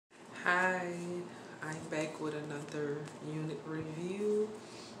Hi, I'm back with another unit review.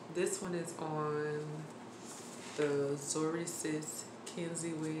 This one is on the Zury Sis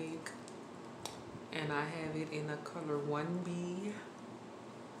Kenzie wig, and I have it in the color 1B.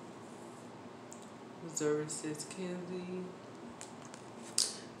 Zury Sis Kenzie,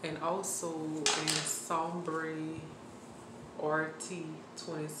 and also in Sombre RT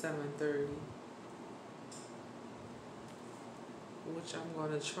 2730, which I'm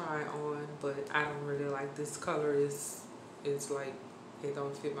gonna try on, but I don't really like this color. It's like it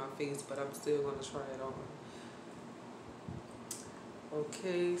don't fit my face, but I'm still gonna try it on.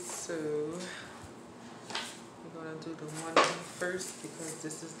 Okay, so we're gonna do the 1B first because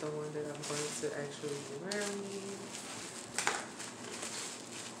this is the one that I'm going to actually be wearing.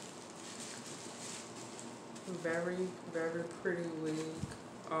 Very, very pretty wig.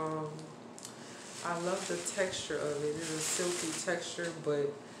 I love the texture of it. It's a silky texture,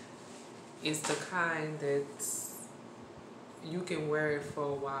 but it's the kind that's you can wear it for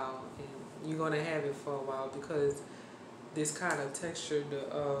a while, and you're gonna have it for a while because this kind of texture.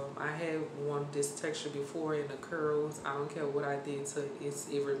 I had one this texture before in the curls. I don't care what I did to it.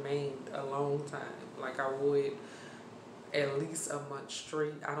 It remained a long time. Like I would at least a month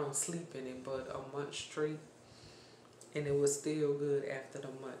straight. I don't sleep in it, but a month straight, and it was still good after the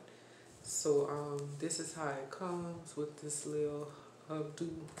month. So this is how it comes with this little updo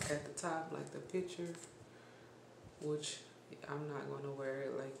at the top, like the picture, which I'm not gonna wear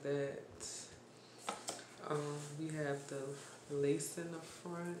it like that. We have the lace in the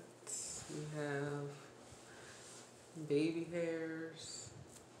front. We have baby hairs.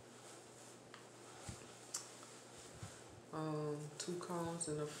 Two combs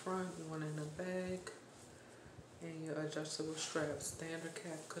in the front, one in the back, and your adjustable strap, standard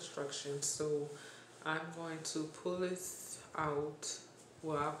cap construction. So I'm going to pull this out.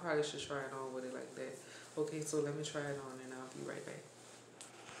 Well, I probably should try it on with it like that. Okay, so let me try it on and I'll be right back.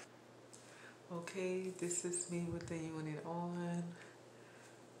 Okay, this is me with the unit on.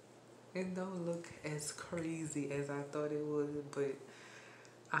 It don't look as crazy as I thought it would, but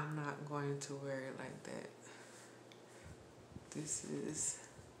I'm not going to wear it like that. This is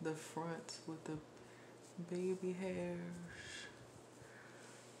the front with the baby hairs,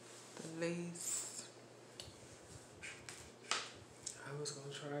 the lace. I was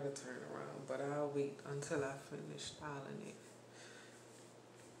gonna try to turn around, but I'll wait until I finish styling it.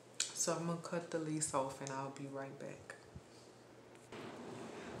 So I'm gonna cut the lace off and I'll be right back.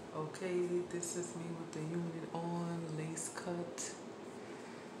 Okay, this is me with the unit on, lace cut.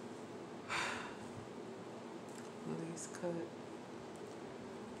 Lace cut.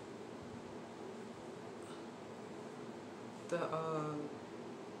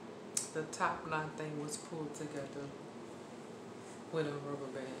 The top knot thing was pulled together with a rubber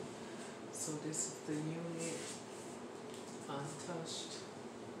band. So this is the unit, untouched,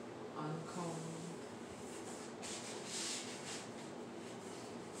 uncombed.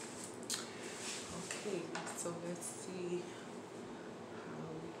 Okay, so let's see how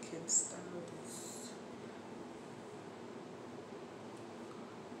we can style this.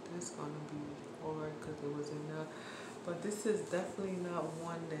 This is gonna be hard because it was enough. But this is definitely not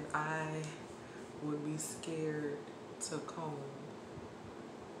one that I would be scared to comb.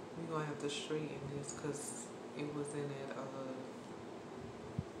 We're gonna have to straighten this because it was in it,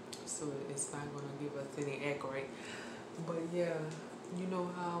 so it's not gonna give us any accurate. But yeah, you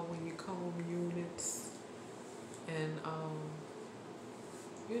know how when you comb units and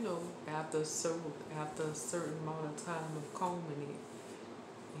you know, after a certain amount of time of combing it,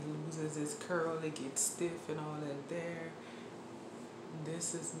 it loses its curl, it gets stiff and all that there.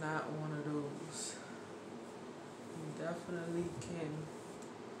 This is not one of those. You definitely can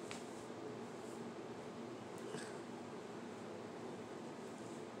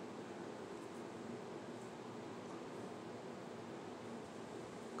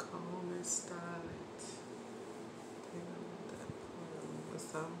comb and style it.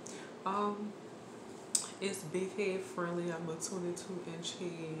 It's big head friendly. I'm a 22-inch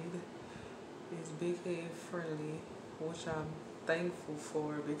head. It's big head friendly, which I'm thankful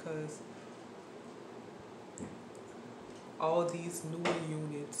for because all these newer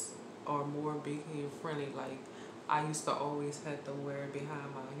units are more big head friendly. Like I used to always have to wear it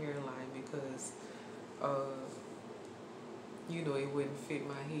behind my hairline because you know, it wouldn't fit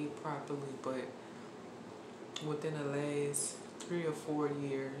my head properly. But within the last 3 or 4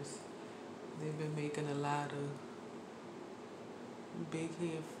 years, they've been making a lot of big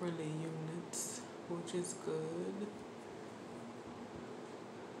head friendly units, which is good.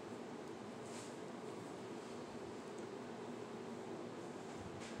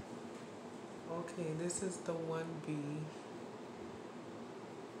 Okay, this is the 1B,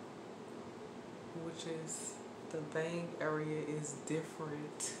 which is the bang area is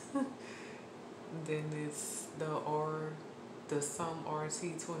different than the some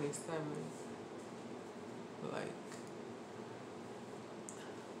RT27. Like,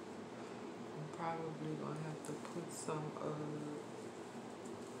 I'm probably gonna have to put some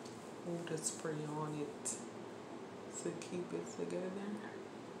water spray on it to keep it together.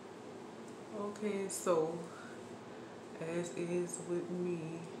 Okay, so as is with me,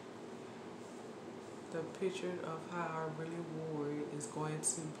 the picture of how I really wore it is going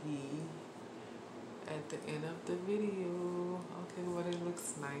to be at the end of the video. Okay, but it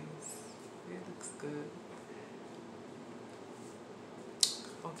looks nice. It looks good.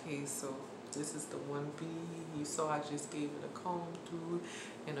 Okay, so this is the 1B. You saw I just gave it a comb through,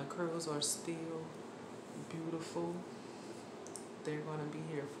 and the curls are still beautiful. They're gonna be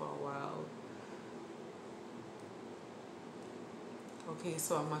here for a while. Okay,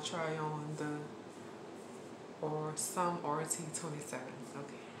 so I'm gonna try on some RT27.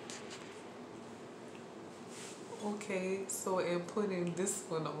 Okay, so in putting this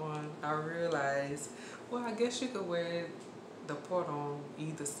one on, I realized, well, I guess you could wear the part on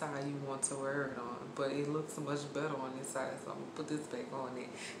either side you want to wear it on, but it looks much better on this side, so I'm gonna put this back on and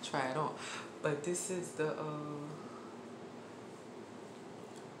try it on. But this is the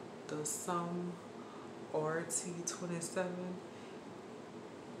some RT27.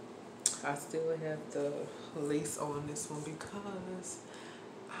 I still have the lace on this one because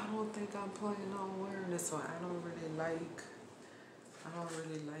I don't think I'm planning on wearing this one. I don't really like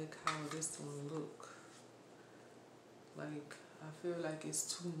how this one look. Like, I feel like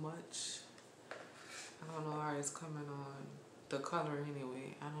it's too much. I don't know how it's coming on the color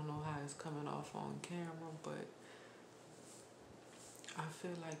anyway. I don't know how it's coming off on camera, but I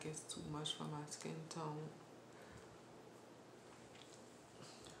feel like it's too much for my skin tone.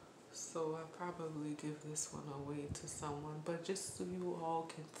 So I probably give this one away to someone, but just so you all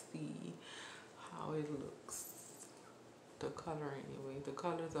can see how it looks. The color anyway. The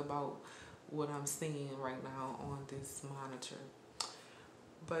color's about what I'm seeing right now on this monitor.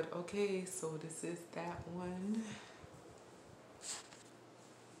 But okay, so this is that one.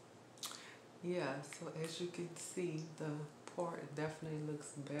 Yeah, so as you can see, the part definitely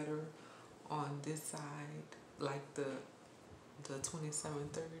looks better on this side, like the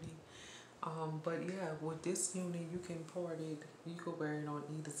 2730. But yeah, with this unit, you can part it, you could wear it on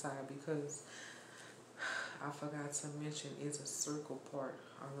either side because I forgot to mention it's a circle part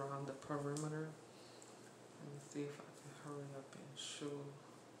around the perimeter. Let me see if I can hurry up and show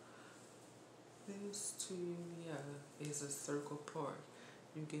this to you. Yeah, it's a circle part.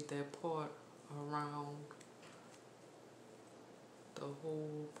 You get that part around the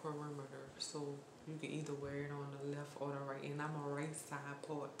whole perimeter, so you can either wear it on the left or the right. And I'm a right side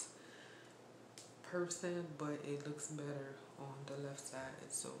part person, but it looks better on the left side,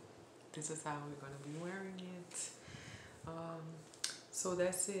 so this is how we're going to be wearing it. So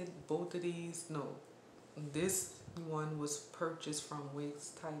that's it. Both of these, no, this one was purchased from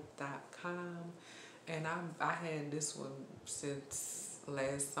wigstype.com, and I had this one since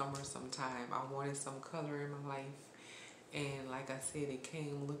last summer sometime. I wanted some color in my life, and like I said, it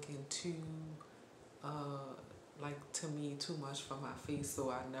came looking too like to me too much for my face, so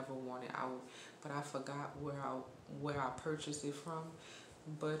I never wanted out. But I forgot where I purchased it from.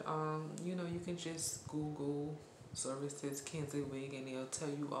 But you know, you can just Google Zury Sis Kenzie wig and it'll tell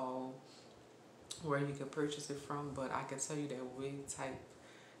you all where you can purchase it from. But I can tell you that wig type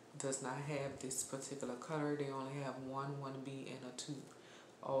does not have this particular color. They only have 1B, and a 2.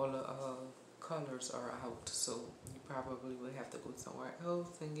 All the colors are out, so you probably would have to go somewhere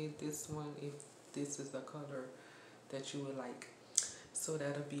else and get this one if this is the color that you would like. So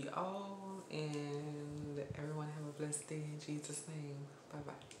that'll be all, and everyone have a blessed day in Jesus' name. Bye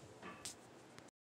bye.